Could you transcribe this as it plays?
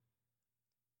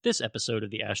This episode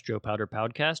of the Ask Joe Powder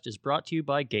podcast is brought to you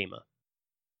by Gema.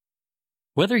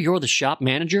 Whether you're the shop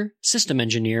manager, system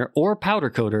engineer, or powder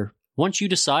coater, once you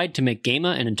decide to make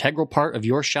Gema an integral part of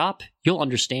your shop, you'll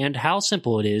understand how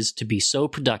simple it is to be so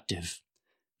productive.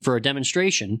 For a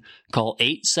demonstration, call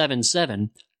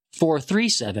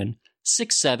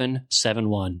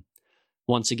 877-437-6771.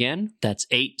 Once again, that's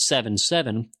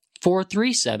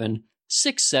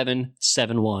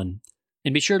 877-437-6771.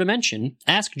 And be sure to mention,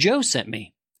 Ask Joe sent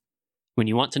me. When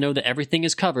you want to know that everything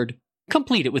is covered,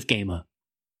 complete it with Gema.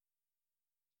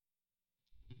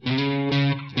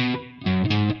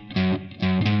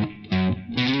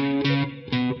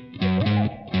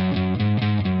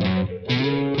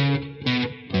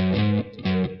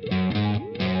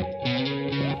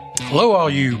 Hello, all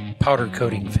you powder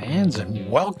coating fans, and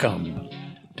welcome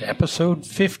to episode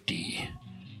 50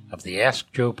 of the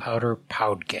Ask Joe Powder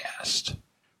podcast.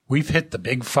 We've hit the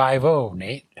big 5-0,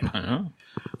 Nate. Uh-huh.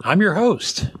 I'm your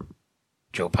host,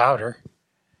 Joe Powder,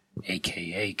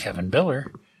 a.k.a. Kevin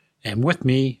Biller, and with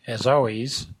me, as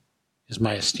always, is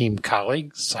my esteemed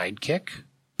colleague, sidekick,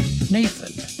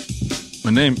 Nathan. My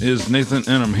name is Nathan,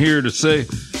 and I'm here to say,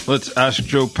 let's ask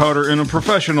Joe Powder in a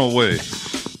professional way.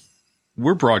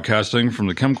 We're broadcasting from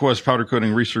the ChemQuest Powder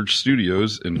Coating Research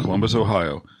Studios in Columbus,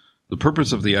 Ohio. The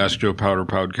purpose of the Ask Joe Powder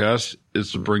podcast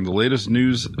is to bring the latest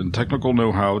news and technical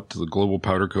know-how to the global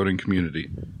powder coating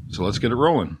community. So let's get it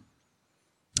rolling.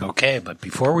 Okay, but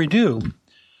before we do,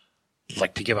 I'd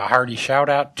like to give a hearty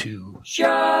shout-out to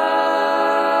Shout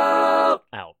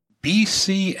out.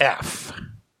 BCF.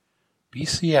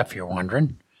 BCF, you're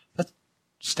wondering. That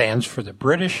stands for the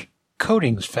British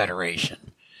Coatings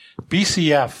Federation.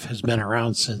 BCF has been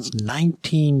around since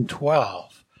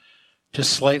 1912,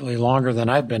 just slightly longer than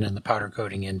I've been in the powder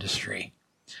coating industry.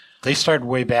 They started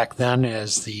way back then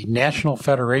as the National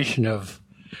Federation of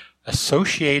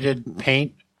Associated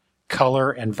Paint, Color,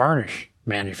 and Varnish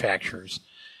Manufacturers.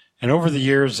 And over the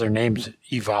years, their names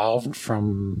evolved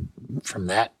from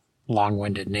that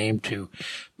long-winded name to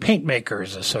Paint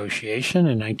Makers Association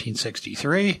in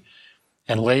 1963.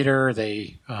 And later,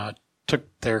 they took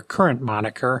their current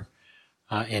moniker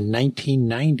in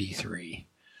 1993.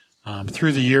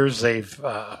 Through the years, they've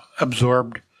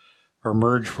absorbed or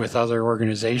merged with other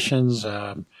organizations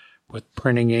with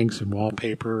printing inks and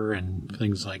wallpaper and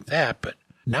things like that. But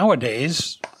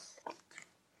nowadays,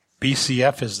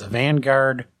 BCF is the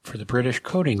vanguard for the British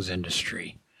coatings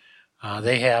industry.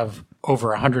 They have over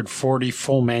 140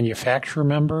 full manufacturer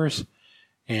members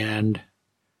and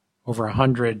over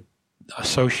 100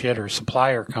 associate or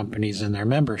supplier companies in their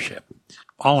membership.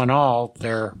 All in all,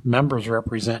 their members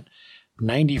represent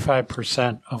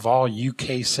 95% of all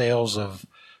UK sales of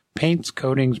paints,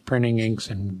 coatings, printing inks,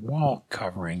 and wall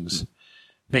coverings,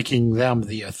 making them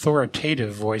the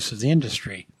authoritative voice of the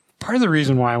industry. Part of the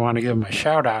reason why I want to give them a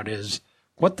shout out is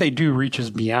what they do reaches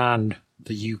beyond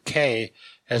the UK,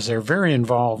 as they're very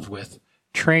involved with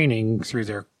training through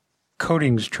their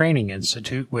Coatings Training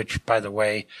Institute, which, by the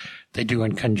way, they do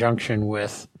in conjunction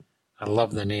with, I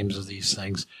love the names of these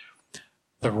things,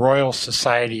 the Royal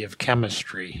Society of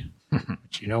Chemistry,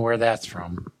 which you know where that's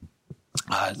from.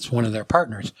 It's one of their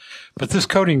partners. But this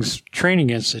Coatings Training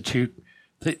Institute,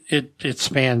 it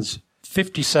spans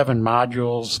 57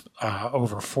 modules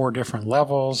over 4 different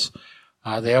levels.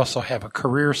 They also have a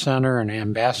career center and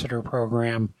ambassador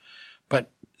program.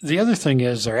 But the other thing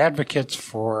is they're advocates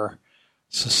for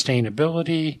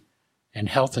sustainability and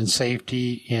health and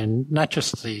safety in not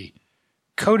just the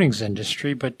coatings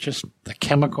industry, but just the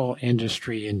chemical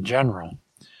industry in general.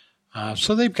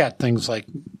 So they've got things like,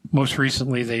 most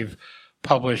recently they've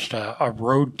published a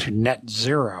Road to Net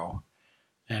Zero.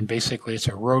 And basically it's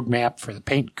a roadmap for the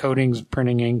paint, coatings,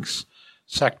 printing inks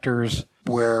sectors,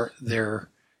 where they're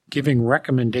giving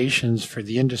recommendations for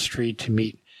the industry to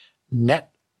meet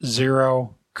net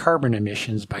zero carbon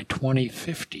emissions by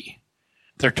 2050.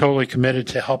 They're totally committed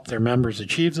to help their members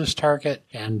achieve this target,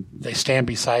 and they stand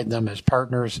beside them as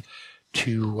partners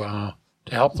to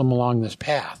help them along this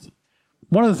path.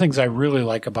 One of the things I really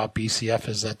like about BCF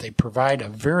is that they provide a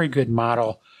very good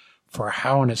model for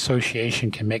how an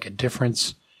association can make a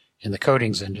difference in the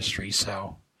coatings industry.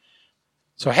 So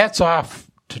hats off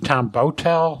to Tom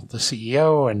Botel, the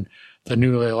CEO, and the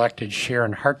newly elected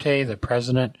Sharon Harte, the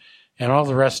president, and all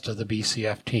the rest of the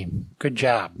BCF team. Good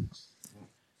job.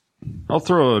 I'll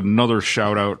throw another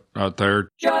shout out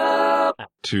there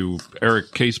to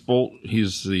Eric Casebolt.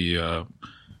 He's the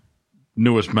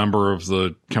newest member of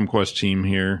the ChemQuest team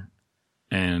here,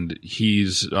 and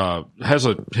he's has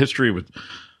a history with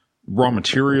raw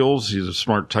materials. He's a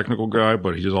smart technical guy,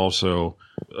 but he also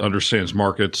understands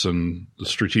markets and the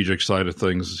strategic side of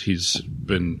things. He's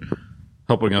been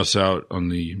helping us out on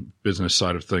the business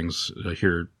side of things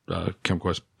here at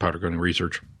ChemQuest Powder Coating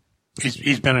Research.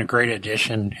 He's been a great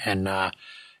addition, and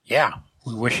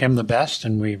we wish him the best,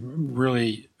 and we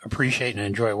really appreciate and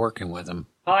enjoy working with him.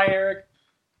 Hi, Eric.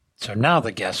 So now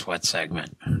the Guess What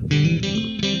segment.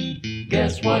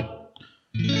 Guess what?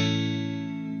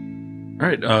 All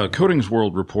right, Coatings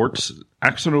World reports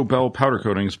AkzoNobel Powder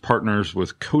Coatings partners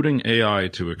with Coating AI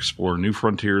to explore new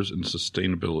frontiers in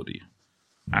sustainability.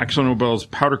 AkzoNobel's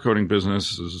powder coating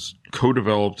business has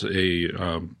co-developed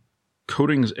a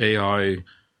Coatings AI.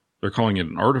 They're calling it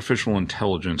an artificial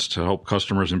intelligence to help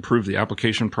customers improve the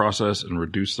application process and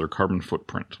reduce their carbon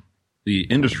footprint. The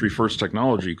industry-first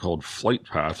technology called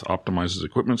FlightPath optimizes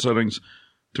equipment settings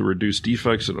to reduce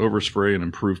defects and overspray and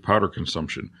improve powder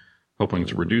consumption, helping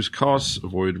to reduce costs,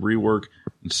 avoid rework,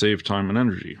 and save time and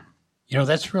energy.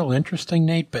 That's real interesting,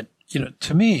 Nate, but,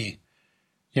 to me,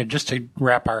 just to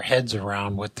wrap our heads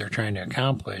around what they're trying to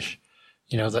accomplish,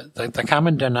 the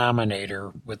common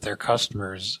denominator with their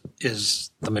customers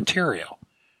is the material,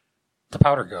 the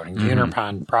powder coating, the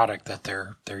Interpon product that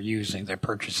they're using, they're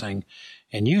purchasing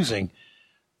and using.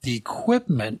 The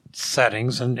equipment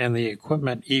settings and the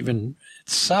equipment even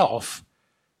itself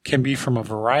can be from a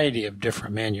variety of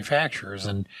different manufacturers.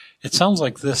 And it sounds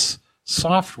like this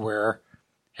software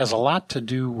has a lot to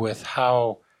do with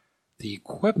how the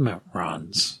equipment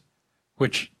runs,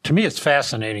 which to me is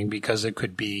fascinating because it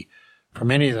could be from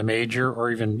any of the major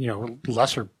or even,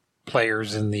 lesser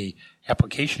players in the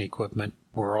application equipment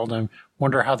world. I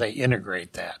wonder how they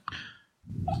integrate that.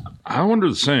 I wonder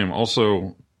the same.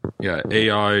 Also,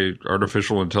 AI,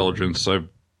 artificial intelligence, I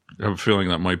have a feeling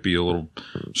that might be a little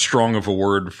strong of a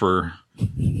word for,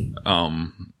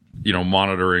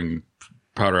 monitoring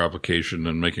powder application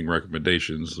and making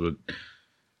recommendations. But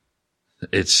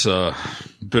it's a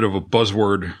bit of a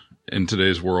buzzword in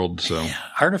today's world. So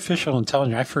artificial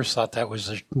intelligence, I first thought that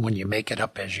was when you make it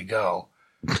up as you go,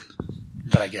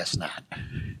 but I guess not.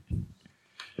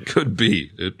 Could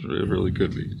be. It really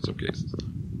could be in some cases.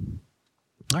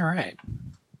 All right.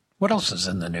 What else is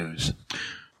in the news?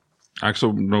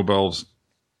 AkzoNobel's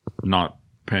not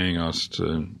paying us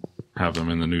to have them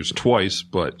in the news twice,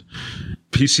 but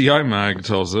PCI Mag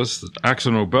tells us that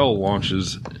AkzoNobel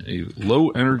launches a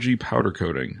low-energy powder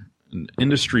coating, an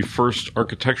industry-first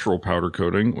architectural powder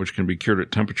coating, which can be cured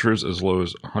at temperatures as low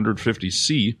as 150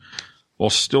 C, while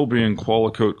still being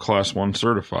Qualicoat Class 1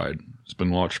 certified. It's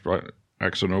been launched by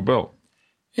AkzoNobel.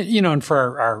 And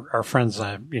for our friends,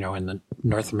 in the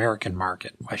North American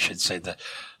market, I should say the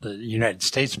United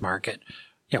States market,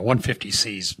 150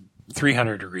 C is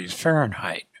 300 degrees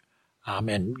Fahrenheit.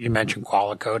 And you mentioned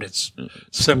Qualicoat. It's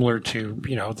similar to,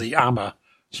 the AMA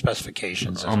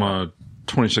specifications. AMA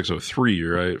 2603,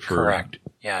 right? Correct.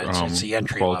 Yeah, it's the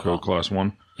entry Qualicoat level. Class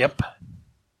 1. Yep.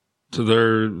 So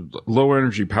their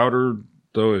low-energy powder,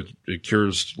 though, it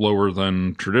cures lower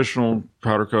than traditional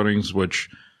powder coatings, which,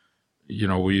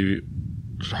 we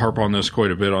harp on this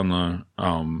quite a bit on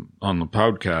the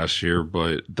podcast here,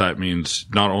 but that means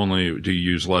not only do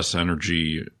you use less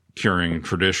energy curing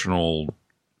traditional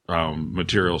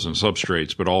materials and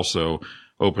substrates, but also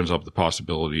opens up the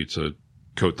possibility to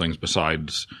coat things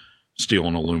besides steel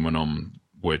and aluminum,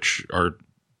 which are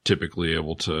typically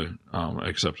able to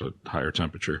accept a higher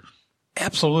temperature.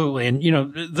 Absolutely.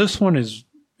 And, this one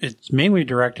it's mainly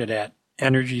directed at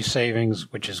energy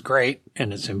savings, which is great,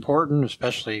 and it's important,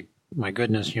 especially, my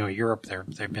goodness, Europe,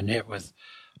 they've been hit with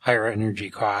higher energy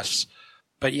costs.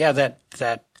 But yeah,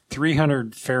 that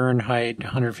 300 Fahrenheit,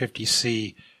 150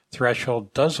 C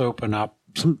threshold does open up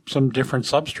some different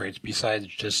substrates besides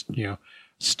just,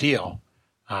 steel,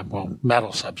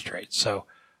 metal substrates. So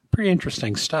pretty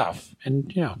interesting stuff.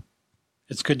 And,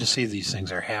 it's good to see these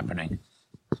things are happening.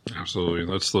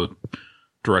 Absolutely. That's the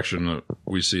direction that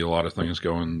we see a lot of things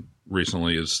going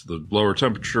recently, is the lower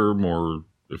temperature, more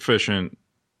efficient,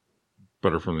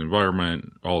 better for the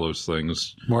environment, all those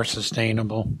things. More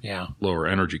sustainable, yeah. Lower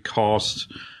energy costs.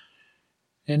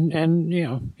 And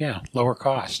lower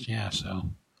cost, yeah.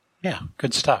 So,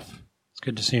 good stuff. It's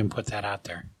good to see him put that out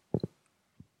there.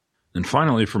 And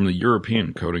finally, from the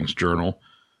European Coatings Journal,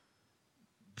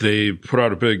 they put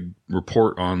out a big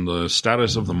report on the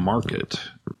status of the market.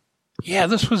 Yeah,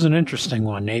 this was an interesting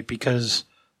one, Nate, because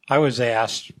I was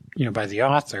asked, by the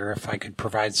author if I could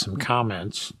provide some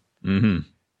comments. Mm-hmm.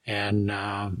 And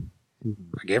I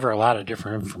gave her a lot of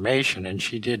different information, and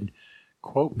she did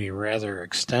quote me rather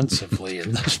extensively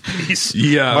in this piece.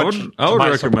 Yeah, I would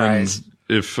recommend surprise.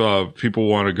 if people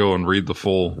want to go and read the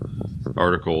full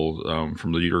article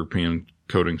from the European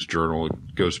Coatings Journal.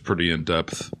 It goes pretty in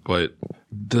depth, but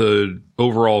the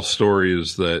overall story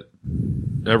is that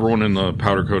everyone in the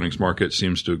powder coatings market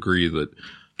seems to agree that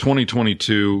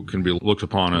 2022 can be looked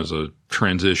upon as a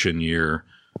transition year.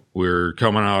 We're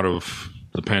coming out of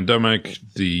the pandemic,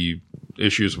 the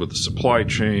issues with the supply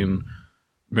chain,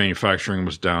 manufacturing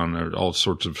was down, all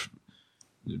sorts of,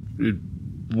 it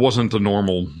wasn't the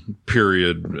normal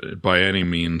period by any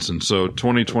means. And so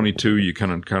 2022, you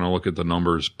kind of look at the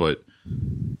numbers, but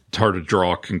it's hard to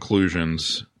draw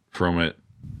conclusions from it.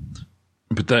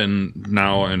 But then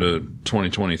now into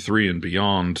 2023 and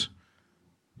beyond,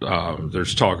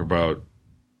 there's talk about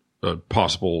a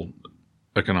possible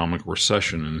economic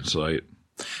recession in sight.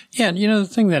 Yeah, and the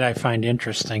thing that I find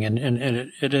interesting, and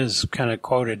it is kind of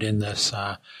quoted in this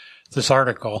this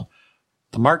article,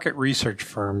 the market research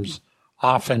firms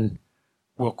often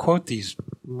will quote these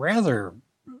rather,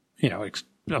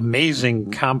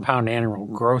 amazing compound annual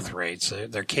growth rates.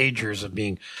 Their CAGRs of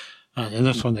being, in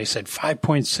this one they said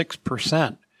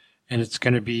 5.6%, and it's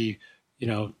going to be,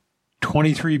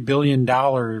 $23 billion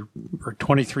or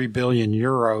 23 billion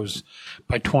euros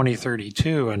by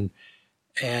 2032,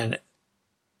 and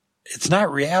it's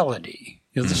not reality.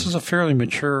 This is a fairly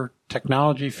mature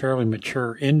technology, fairly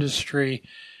mature industry,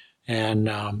 and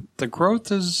the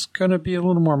growth is going to be a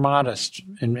little more modest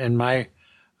in my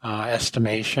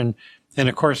estimation. And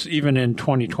of course, even in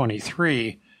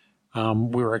 2023,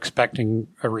 we were expecting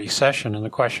a recession, and the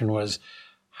question was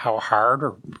how hard,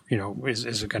 or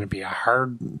is it going to be a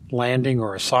hard landing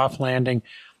or a soft landing?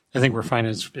 I think we're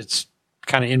finding it's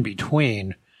kind of in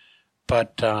between,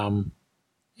 but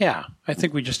yeah, I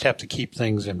think we just have to keep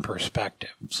things in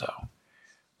perspective. So,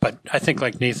 but I think,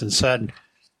 like Nathan said,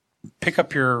 pick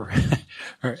up or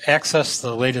access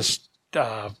the latest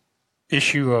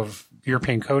issue of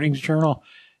European Coatings Journal,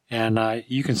 and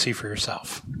you can see for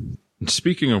yourself. And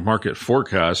speaking of market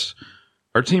forecasts,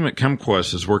 our team at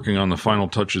ChemQuest is working on the final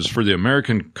touches for the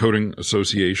American Coating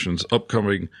Association's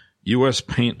upcoming U.S.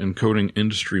 Paint and Coating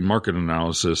Industry Market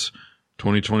Analysis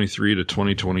 2023 to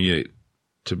 2028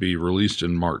 to be released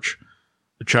in March.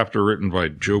 A chapter written by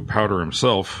Joe Powder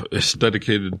himself is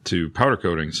dedicated to powder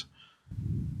coatings.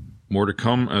 More to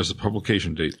come as the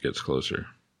publication date gets closer.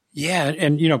 Yeah,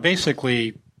 and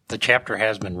basically the chapter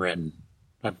has been written.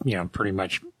 I've pretty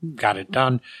much got it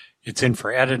done. It's in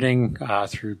for editing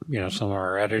through some of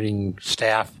our editing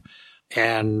staff,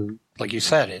 and like you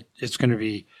said, it's going to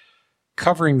be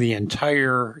covering the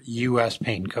entire U.S.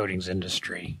 paint and coatings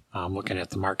industry, looking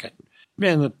at the market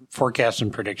and the forecasts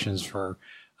and predictions for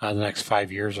the next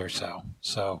 5 years or so.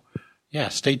 So, yeah,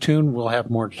 stay tuned. We'll have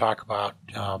more to talk about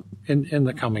in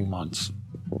the coming months.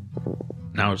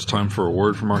 Now it's time for a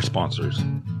word from our sponsors.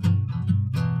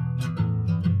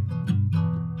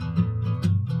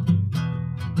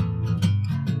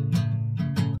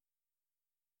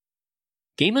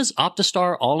 Gema's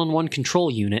Optistar all-in-one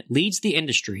control unit leads the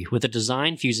industry with a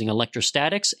design fusing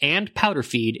electrostatics and powder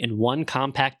feed in one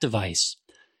compact device.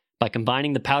 By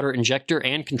combining the powder injector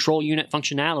and control unit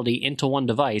functionality into one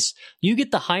device, you get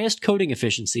the highest coating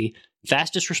efficiency,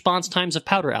 fastest response times of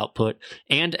powder output,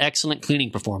 and excellent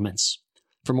cleaning performance.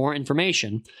 For more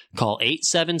information, call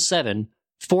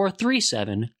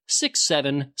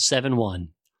 877-437-6771.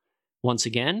 Once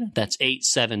again, that's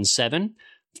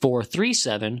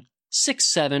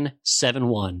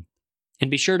 877-437-6771.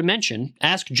 And be sure to mention,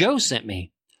 Ask Joe sent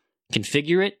me.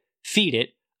 Configure it, feed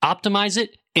it, optimize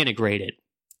it, integrate it.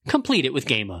 Complete it with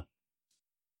Gema.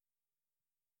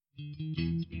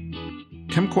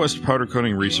 ChemQuest Powder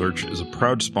Coating Research is a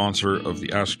proud sponsor of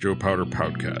the Ask Joe Powder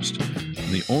podcast,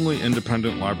 and the only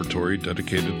independent laboratory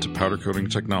dedicated to powder coating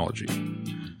technology.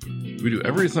 We do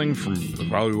everything from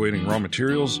evaluating raw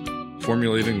materials,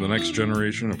 formulating the next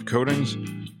generation of coatings,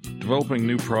 developing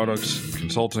new products,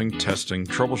 consulting, testing,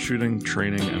 troubleshooting,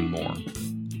 training, and more.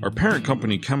 Our parent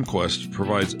company, ChemQuest,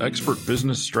 provides expert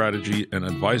business strategy and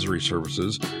advisory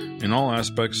services in all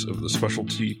aspects of the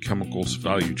specialty chemicals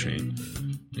value chain,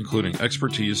 including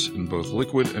expertise in both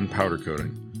liquid and powder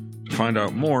coating. To find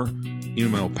out more,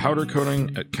 email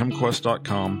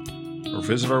powdercoating@chemquest.com or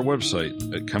visit our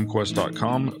website at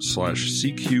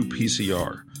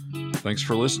chemquest.com/CQPCR. Thanks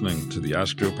for listening to the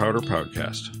Ask Joe Powder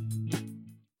podcast.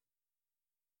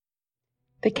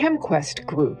 The ChemQuest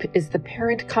Group is the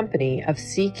parent company of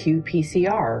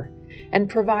CQPCR and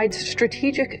provides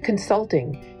strategic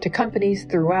consulting to companies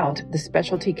throughout the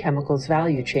specialty chemicals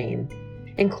value chain,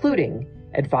 including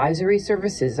advisory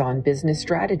services on business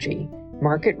strategy,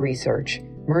 market research,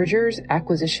 mergers,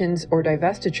 acquisitions, or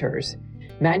divestitures,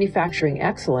 manufacturing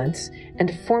excellence,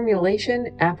 and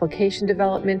formulation, application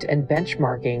development, and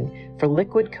benchmarking for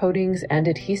liquid coatings and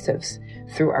adhesives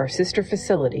through our sister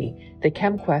facility, the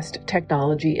ChemQuest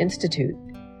Technology Institute.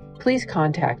 Please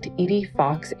contact Edie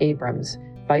Fox Abrams,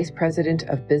 Vice President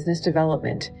of Business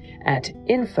Development at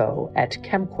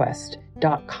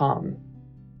info@chemquest.com.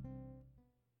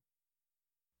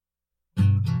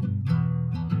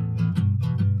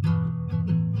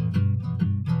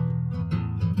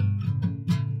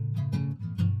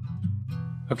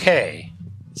 Okay,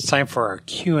 it's time for our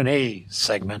Q&A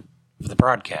segment of the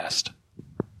broadcast.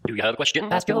 Do you have a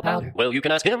question? Ask Joe Powder. Well, you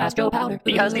can ask him. Ask Joe Powder.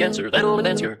 He has the answer that'll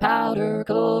advance your powder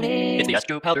coating. It's the Ask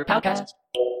Joe Powder podcast.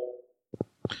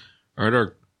 All right,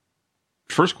 our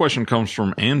first question comes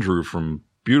from Andrew from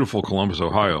beautiful Columbus,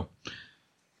 Ohio.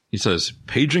 He says,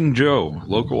 Paging Joe,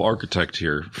 local architect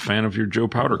here, fan of your Joe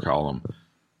Powder column.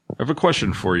 I have a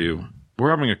question for you.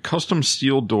 We're having a custom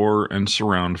steel door and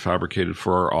surround fabricated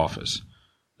for our office.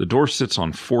 The door sits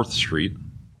on 4th Street,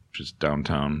 which is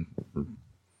downtown.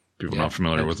 People not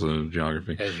familiar with the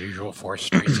geography. As usual, 4th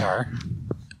Streets are.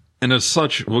 And as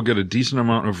such, we'll get a decent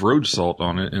amount of road salt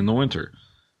on it in the winter.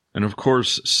 And of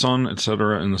course, sun,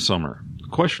 etc. in the summer. The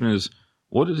question is,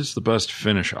 what is the best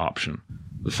finish option?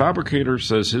 The fabricator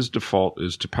says his default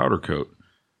is to powder coat,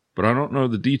 but I don't know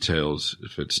the details,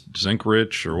 if it's zinc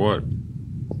rich or what.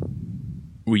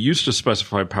 We used to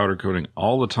specify powder coating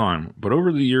all the time, but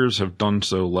over the years have done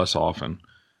so less often.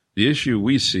 The issue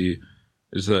we see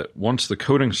is that once the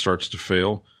coating starts to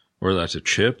fail, whether that's a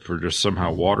chip or just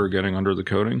somehow water getting under the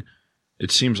coating, it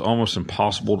seems almost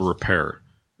impossible to repair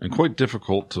and quite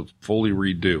difficult to fully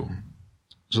redo.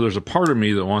 So there's a part of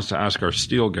me that wants to ask our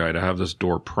steel guy to have this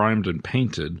door primed and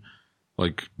painted,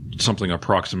 like something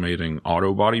approximating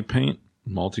auto body paint,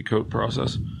 multi-coat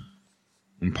process.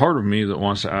 And part of me that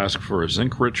wants to ask for a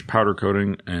zinc-rich powder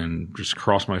coating and just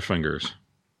cross my fingers.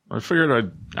 I figured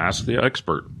I'd ask the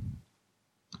expert.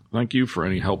 Thank you for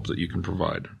any help that you can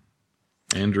provide.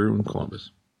 Andrew in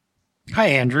Columbus. Hi,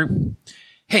 Andrew.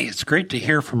 Hey, it's great to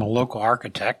hear from a local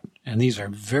architect, and these are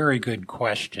very good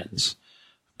questions.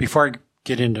 Before I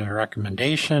get into a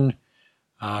recommendation,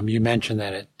 you mentioned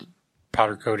that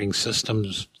powder coating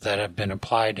systems that have been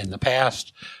applied in the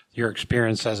past, your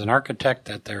experience as an architect,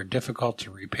 that they're difficult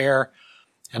to repair.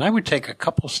 And I would take a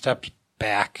couple steps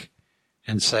back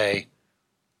and say,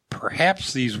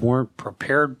 perhaps these weren't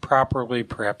prepared properly,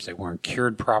 perhaps they weren't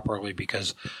cured properly,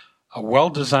 because a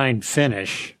well-designed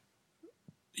finish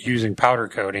using powder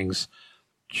coatings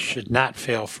should not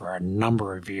fail for a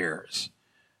number of years.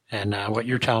 And what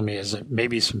you're telling me is that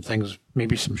maybe some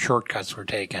shortcuts were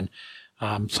taken.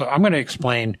 So I'm going to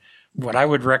explain what I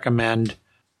would recommend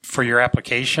for your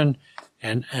application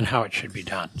and how it should be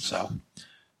done. So,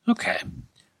 okay.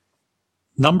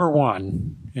 Number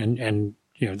one, and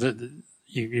you know,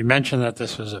 you mentioned that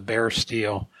this was a bare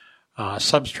steel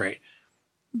substrate.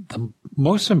 The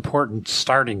most important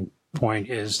starting point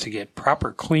is to get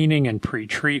proper cleaning and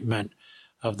pre-treatment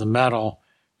of the metal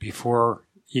before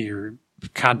you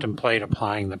contemplate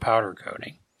applying the powder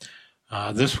coating.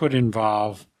 This would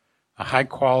involve a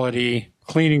high-quality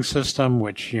cleaning system,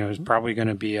 which is probably going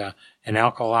to be an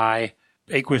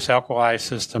aqueous alkali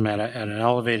system at an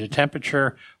elevated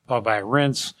temperature, followed by a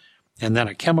rinse, and then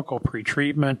a chemical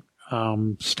pre-treatment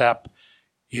step.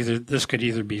 This could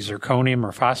either be zirconium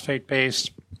or phosphate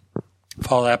based.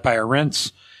 Follow that by a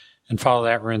rinse, and follow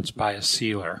that rinse by a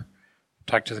sealer.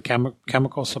 Talk to the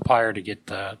chemical supplier to get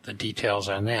the details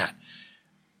on that.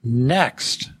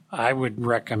 Next, I would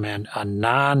recommend a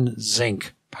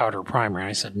non-zinc powder primer. And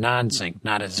I said non-zinc,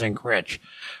 not a zinc-rich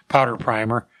powder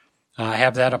primer.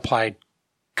 Have that applied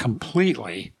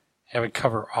completely. Have it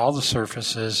cover all the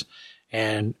surfaces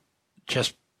and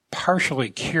just partially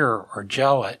cure or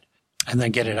gel it, and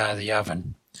then get it out of the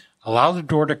oven. Allow the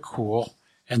door to cool,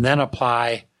 and then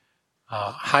apply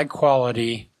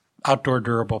high-quality outdoor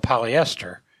durable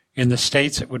polyester. In the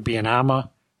States, it would be an AMA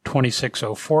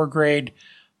 2604 grade.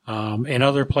 In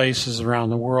other places around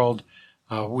the world,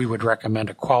 we would recommend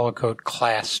a Qualicoat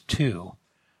Class 2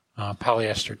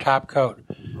 polyester top coat.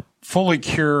 Fully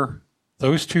cure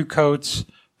those two coats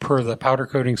per the powder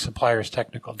coating supplier's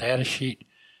technical data sheet,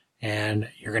 and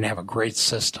you're going to have a great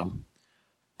system.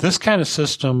 This kind of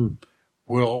system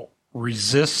will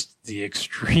resist the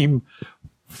extreme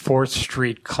 4th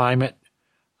Street climate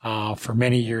for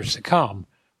many years to come,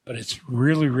 but it's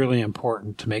really, really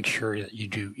important to make sure that you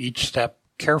do each step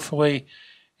carefully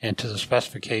and to the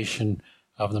specification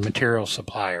of the material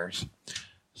suppliers.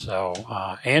 So,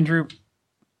 Andrew,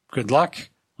 good luck.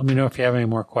 Let me know if you have any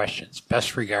more questions.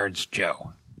 Best regards,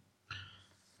 Joe.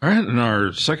 All right, and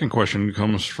our second question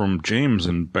comes from James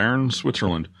in Bern,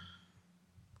 Switzerland.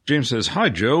 James says, Hi,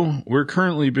 Joe. We're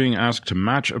currently being asked to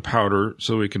match a powder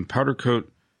so we can powder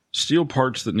coat steel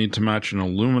parts that need to match an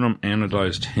aluminum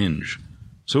anodized hinge.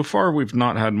 So far, we've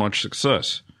not had much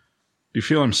success. Do you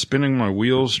feel I'm spinning my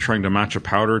wheels trying to match a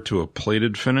powder to a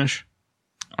plated finish?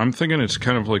 I'm thinking it's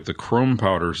kind of like the chrome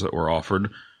powders that were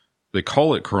offered. They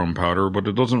call it chrome powder, but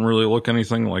it doesn't really look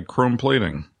anything like chrome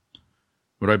plating.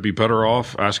 Would I be better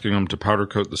off asking them to powder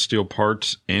coat the steel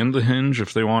parts and the hinge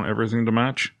if they want everything to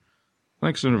match?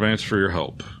 Thanks in advance for your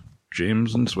help.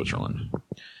 James in Switzerland.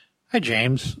 Hi,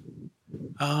 James.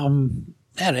 To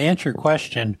answer your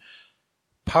question,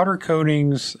 powder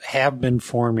coatings have been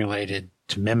formulated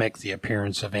to mimic the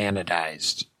appearance of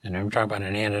anodized. And I'm talking about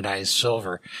an anodized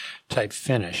silver type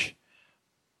finish.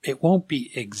 It won't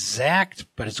be exact,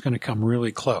 but it's going to come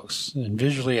really close. And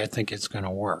visually, I think it's going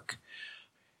to work.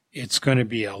 It's going to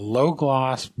be a low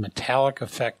gloss metallic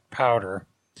effect powder,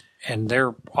 and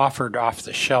they're offered off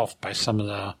the shelf by some of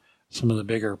the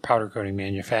bigger powder coating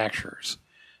manufacturers.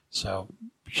 So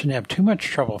you shouldn't have too much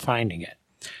trouble finding it.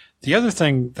 The other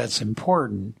thing that's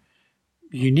important,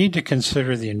 you need to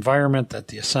consider the environment that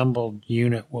the assembled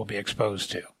unit will be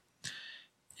exposed to.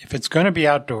 If it's going to be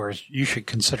outdoors, you should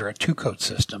consider a two-coat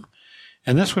system.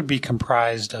 And this would be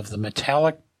comprised of the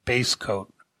metallic base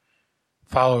coat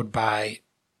followed by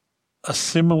a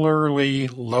similarly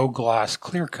low-gloss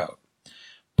clear coat.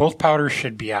 Both powders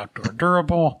should be outdoor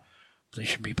durable. They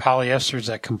should be polyesters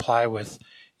that comply with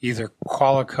either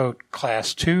Qualicoat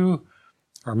Class 2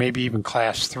 or maybe even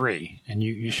Class 3. And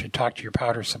you should talk to your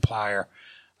powder supplier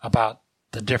about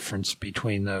the difference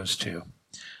between those two.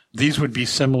 These would be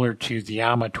similar to the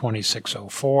AMA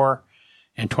 2604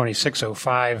 and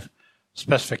 2605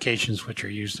 specifications, which are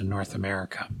used in North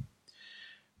America.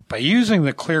 By using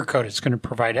the clear coat, it's going to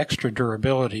provide extra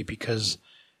durability because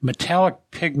metallic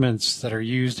pigments that are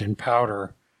used in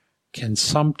powder can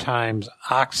sometimes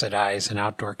oxidize in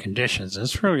outdoor conditions. And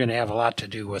it's really going to have a lot to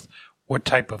do with what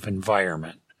type of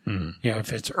environment. Mm-hmm. You know,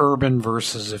 if it's urban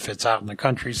versus if it's out in the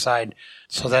countryside.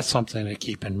 So that's something to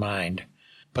keep in mind.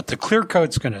 But the clear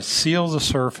coat's going to seal the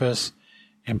surface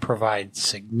and provide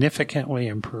significantly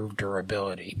improved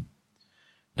durability.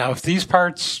 Now, if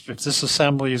this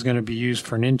assembly is going to be used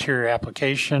for an interior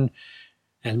application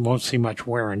and won't see much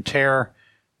wear and tear,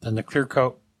 then the clear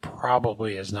coat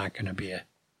probably is not going to be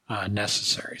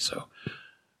necessary. So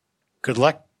good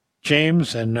luck,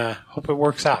 James, and hope it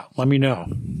works out. Let me know.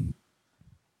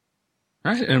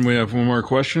 All right, and we have one more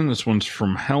question. This one's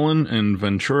from Helen in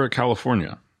Ventura,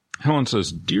 California. Helen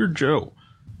says, Dear Joe,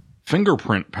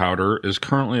 fingerprint powder is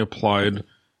currently applied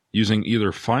using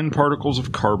either fine particles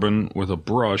of carbon with a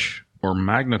brush or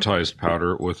magnetized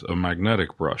powder with a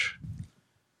magnetic brush.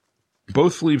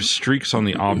 Both leave streaks on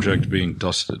the object being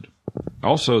dusted.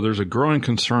 Also, there's a growing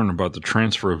concern about the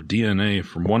transfer of DNA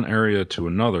from one area to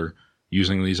another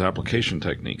using these application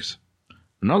techniques.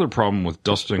 Another problem with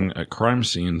dusting at crime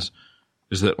scenes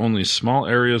is that only small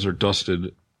areas are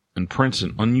dusted and prints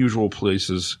in unusual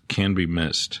places can be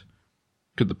missed.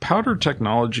 Could the powder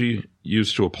technology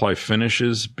used to apply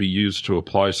finishes be used to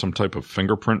apply some type of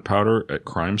fingerprint powder at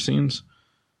crime scenes?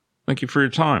 Thank you for your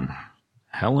time.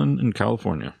 Helen in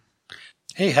California.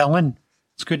 Hey, Helen.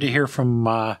 It's good to hear from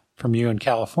you in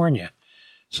California.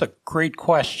 It's a great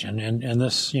question, and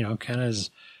this, kind of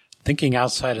is thinking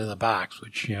outside of the box,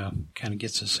 which, kind of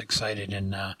gets us excited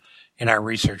in our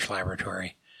research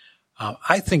laboratory.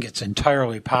 I think it's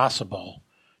entirely possible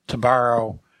to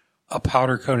borrow a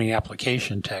powder coating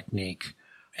application technique.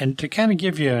 And to kind of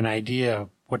give you an idea of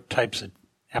what types of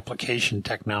application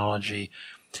technology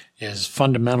is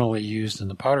fundamentally used in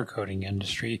the powder coating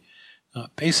industry,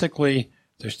 basically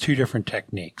there's two different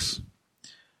techniques.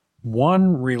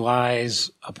 One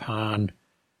relies upon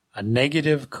a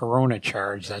negative corona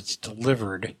charge that's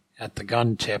delivered at the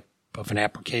gun tip of an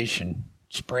application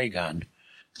spray gun.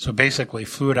 So basically,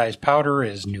 fluidized powder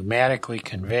is pneumatically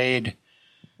conveyed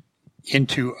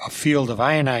into a field of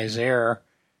ionized air.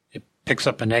 It picks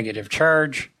up a negative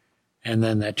charge, and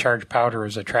then that charged powder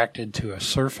is attracted to a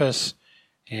surface,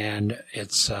 and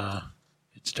it's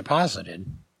deposited.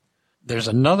 There's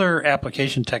another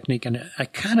application technique, and I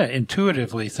kind of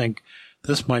intuitively think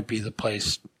this might be the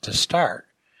place to start.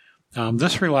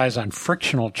 This relies on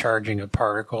frictional charging of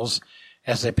particles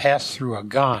as they pass through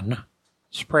a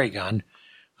spray gun,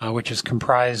 which is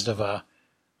comprised of a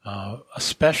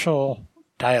special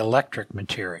dielectric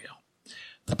material.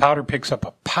 The powder picks up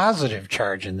a positive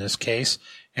charge in this case,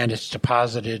 and it's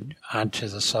deposited onto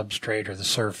the substrate or the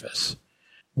surface.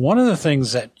 One of the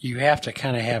things that you have to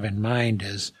kind of have in mind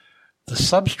is the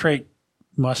substrate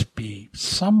must be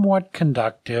somewhat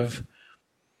conductive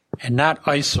and not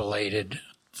isolated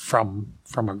from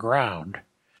a ground.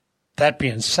 That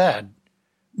being said,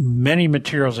 many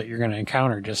materials that you're going to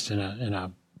encounter just in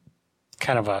a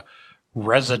kind of a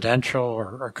residential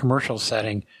or commercial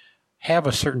setting have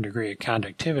a certain degree of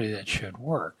conductivity that should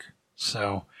work.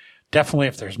 So definitely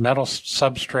if there's metal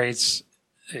substrates,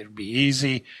 it'd be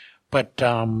easy. But,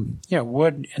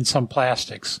 wood and some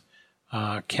plastics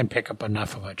can pick up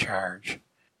enough of a charge.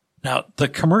 Now, the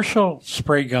commercial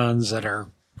spray guns that are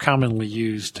commonly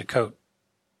used to coat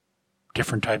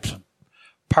different types of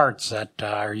parts that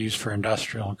are used for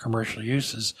industrial and commercial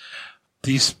uses,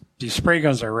 these spray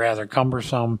guns are rather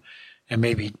cumbersome and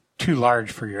maybe too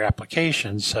large for your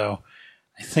application. So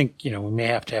I think, we may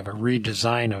have to have a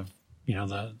redesign of,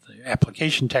 the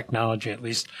application technology, at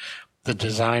least the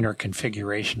design or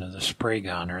configuration of the spray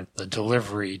gun or the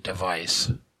delivery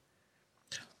device.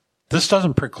 This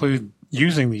doesn't preclude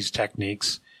using these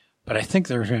techniques, but I think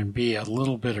there's going to be a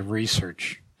little bit of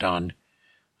research done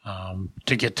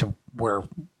to get to where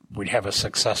we'd have a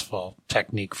successful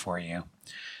technique for you.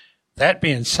 That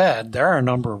being said, there are a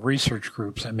number of research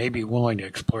groups that may be willing to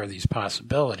explore these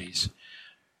possibilities.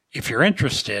 If you're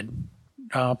interested,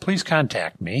 please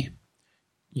contact me.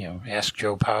 Ask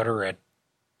Joe Powder at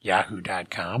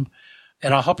yahoo.com,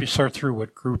 and I'll help you sort through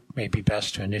what group may be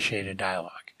best to initiate a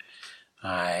dialogue.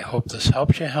 I hope this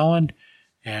helps you, Helen,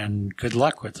 and good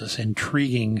luck with this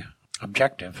intriguing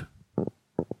objective.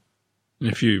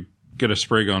 If you get a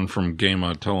spray gun from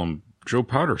GAMA, tell them Joe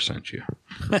Powder sent you.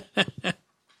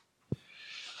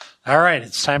 All right,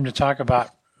 it's time to talk about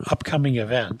upcoming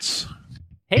events.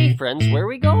 Hey, friends, where are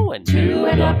we going? To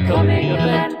an upcoming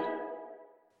event.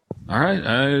 All right,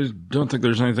 I don't think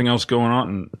there's anything else going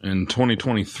on in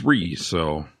 2023,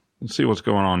 so let's see what's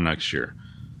going on next year.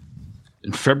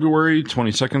 In February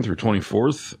 22nd through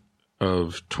 24th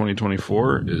of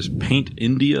 2024 is Paint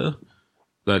India.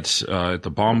 That's at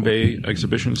the Bombay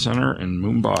Exhibition Center in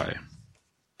Mumbai.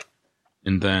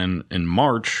 And then in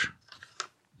March,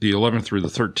 the 11th through the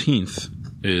 13th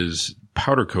is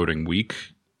Powder Coating Week.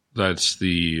 That's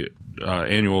the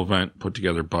annual event put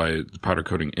together by the Powder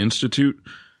Coating Institute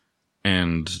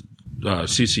and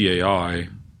CCAI,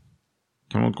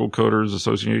 Chemical Coaters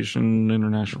Association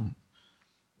International.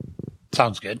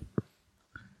 Sounds good.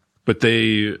 But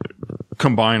they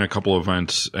combine a couple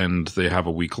events, and they have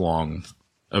a week-long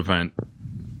event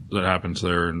that happens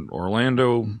there in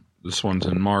Orlando. This one's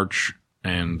in March,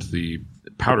 and the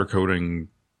Powder Coating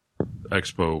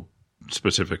Expo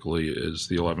specifically is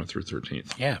the 11th through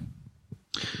 13th. Yeah.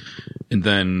 And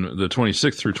then the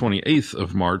 26th through 28th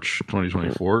of March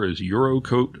 2024 is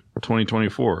Eurocoat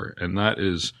 2024, and that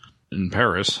is in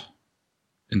Paris.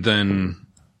 And then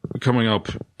coming up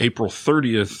April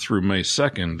 30th through May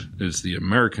 2nd is the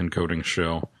American Coating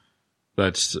Show.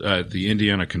 That's at the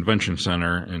Indiana Convention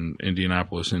Center in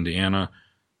Indianapolis, Indiana.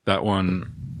 That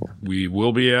one we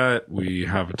will be at. We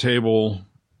have a table.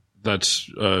 That's,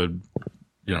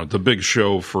 the big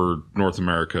show for North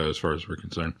America as far as we're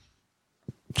concerned.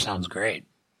 Sounds great.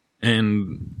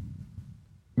 And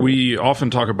we often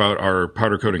talk about our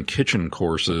powder coating kitchen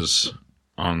courses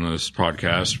on this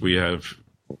podcast.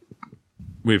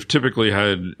 We've typically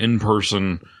had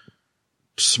in-person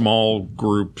small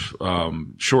group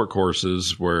short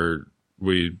courses where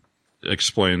we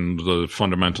explain the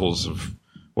fundamentals of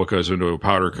what goes into a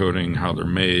powder coating, how they're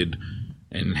made,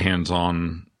 and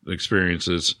hands-on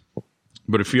experiences.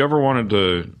 But if you ever wanted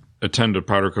to attend a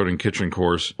powder coating kitchen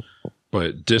course,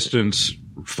 but distance,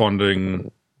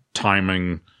 funding,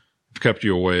 timing kept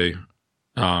you away,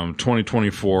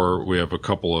 2024, we have a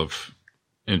couple of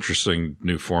interesting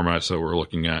new formats that we're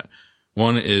looking at.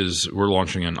 One is we're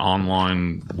launching an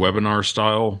online webinar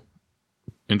style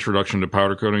Introduction to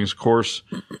Powder Coatings course.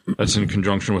 That's in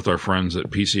conjunction with our friends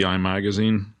at PCI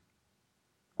Magazine.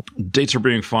 Dates are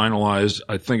being finalized.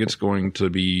 I think it's going to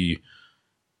be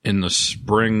in the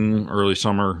spring, early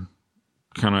summer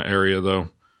kind of area, though.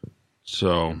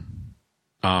 So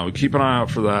keep an eye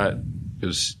out for that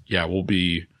because, we'll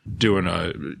be doing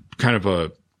a kind of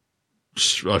a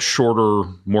shorter,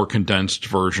 more condensed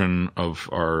version of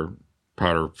our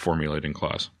powder formulating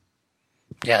class.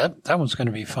 Yeah, that one's going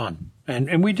to be fun.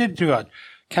 And we did do a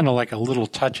kind of like a little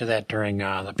touch of that during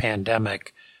the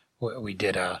pandemic. We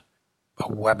did a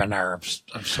webinar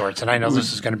of sorts. And I know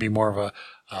this is going to be more of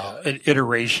an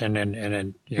iteration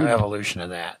and evolution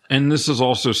of that. And this is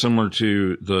also similar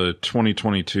to the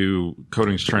 2022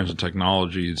 Coatings, Trends, and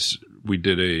Technologies. We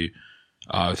did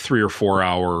a 3 or 4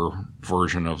 hour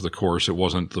version of the course. It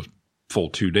wasn't the full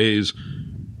 2 days,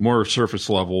 more surface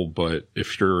level, but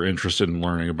if you're interested in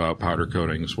learning about powder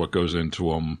coatings, what goes into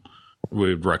them,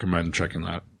 we'd recommend checking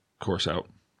that course out.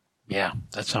 Yeah,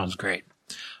 that sounds great.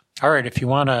 All right, if you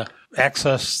want to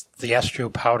access the Astro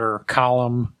Powder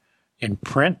column in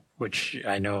print, which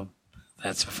I know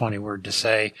that's a funny word to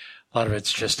say, A lot of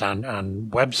it's just on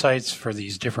websites for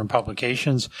these different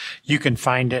publications. You can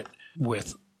find it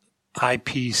with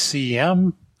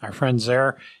IPCM, our friends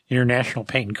there, International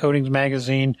Paint and Coatings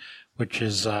Magazine, which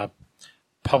is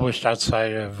published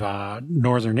outside of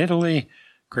northern Italy.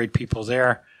 Great people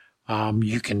there.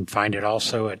 You can find it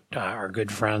also at our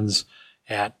good friends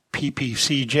at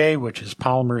PPCJ, which is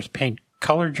Polymers Paint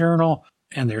Color Journal,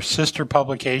 and their sister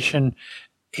publication,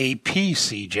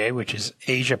 APCJ, which is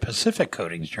Asia Pacific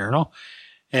Coatings Journal.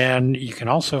 And you can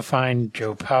also find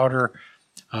Joe Powder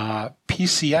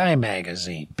PCI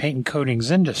Magazine, Paint and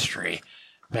Coatings Industry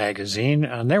Magazine,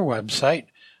 on their website.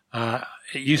 It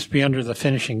used to be under the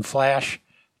Finishing Flash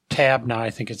tab. Now I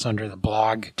think it's under the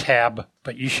blog tab,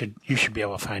 but you should be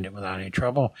able to find it without any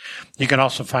trouble. You can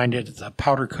also find it at the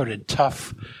Powder Coated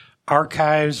Tough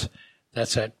archives.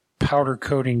 That's at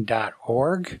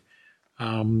powdercoating.org.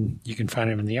 You can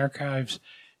find them in the archives.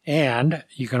 And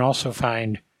you can also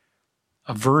find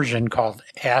a version called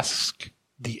Ask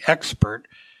the Expert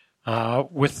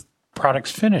with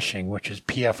Products Finishing, which is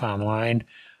PF Online.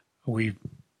 We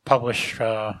publish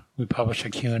a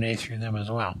Q&A through them as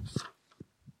well.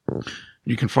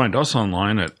 You can find us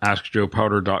online at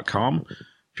AskJoePowder.com.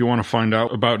 If you want to find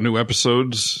out about new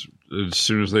episodes as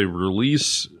soon as they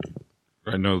release,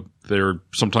 I know they're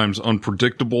sometimes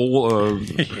unpredictable on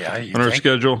our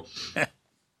schedule.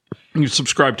 You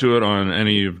subscribe to it on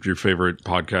any of your favorite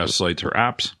podcast sites or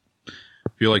apps.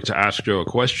 If you'd like to ask Joe a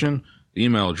question, the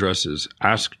email address is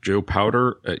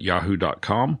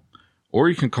askjoepowder@yahoo.com, or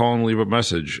you can call and leave a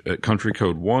message at country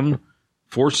code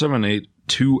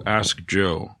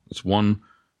 1-478-2-ASK-JOE. It's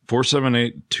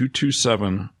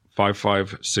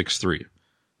 1-478-227-5563.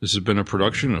 This has been a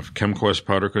production of ChemQuest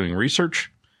Powder Coating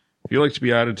Research. If you'd like to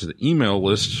be added to the email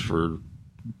list for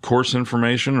course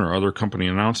information or other company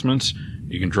announcements,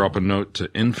 you can drop a note to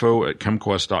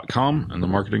info@chemquest.com, and the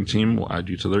marketing team will add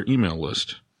you to their email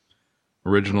list.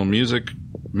 Original music,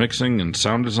 mixing, and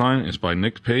sound design is by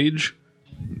Nick Page.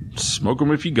 Smoke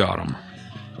 'em if you got 'em.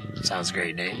 Sounds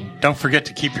great, Nate. Don't forget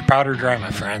to keep your powder dry,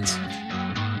 my friends.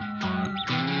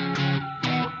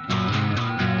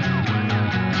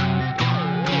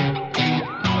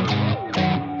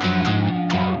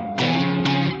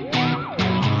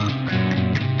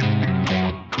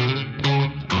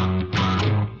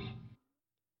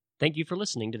 Thank you for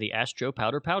listening to the Ask Joe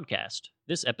Powder podcast.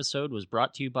 This episode was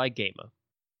brought to you by Gema.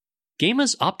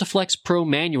 Gema's Optiflex Pro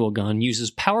manual gun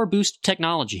uses Power Boost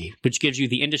technology, which gives you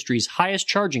the industry's highest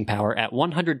charging power at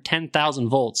 110,000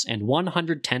 volts and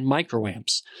 110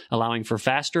 microamps, allowing for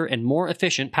faster and more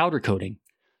efficient powder coating.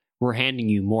 We're handing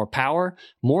you more power,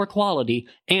 more quality,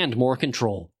 and more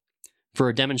control. For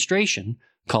a demonstration,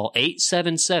 call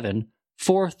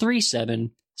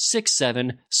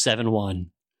 877-437-6771.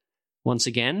 Once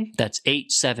again, that's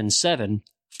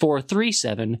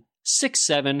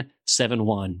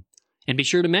 877-437-6771. And be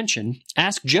sure to mention,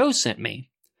 Ask Joe sent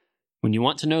me. When you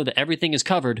want to know that everything is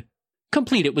covered,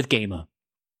 complete it with Gema.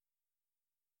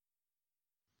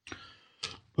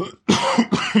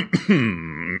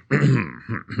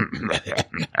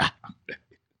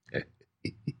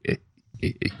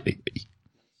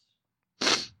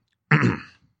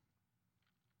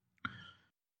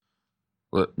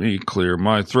 Let me clear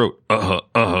my throat.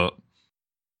 I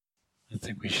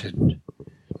think we should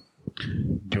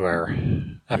do our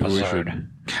episode. We should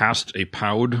cast a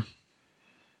powd.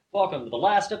 Welcome to the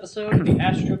last episode of the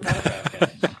Ask Joe Powder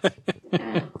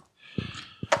podcast.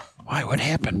 Why? What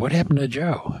happened? What happened to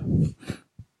Joe?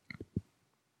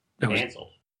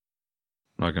 Cancelled.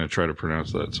 I'm not going to try to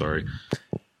pronounce that, sorry.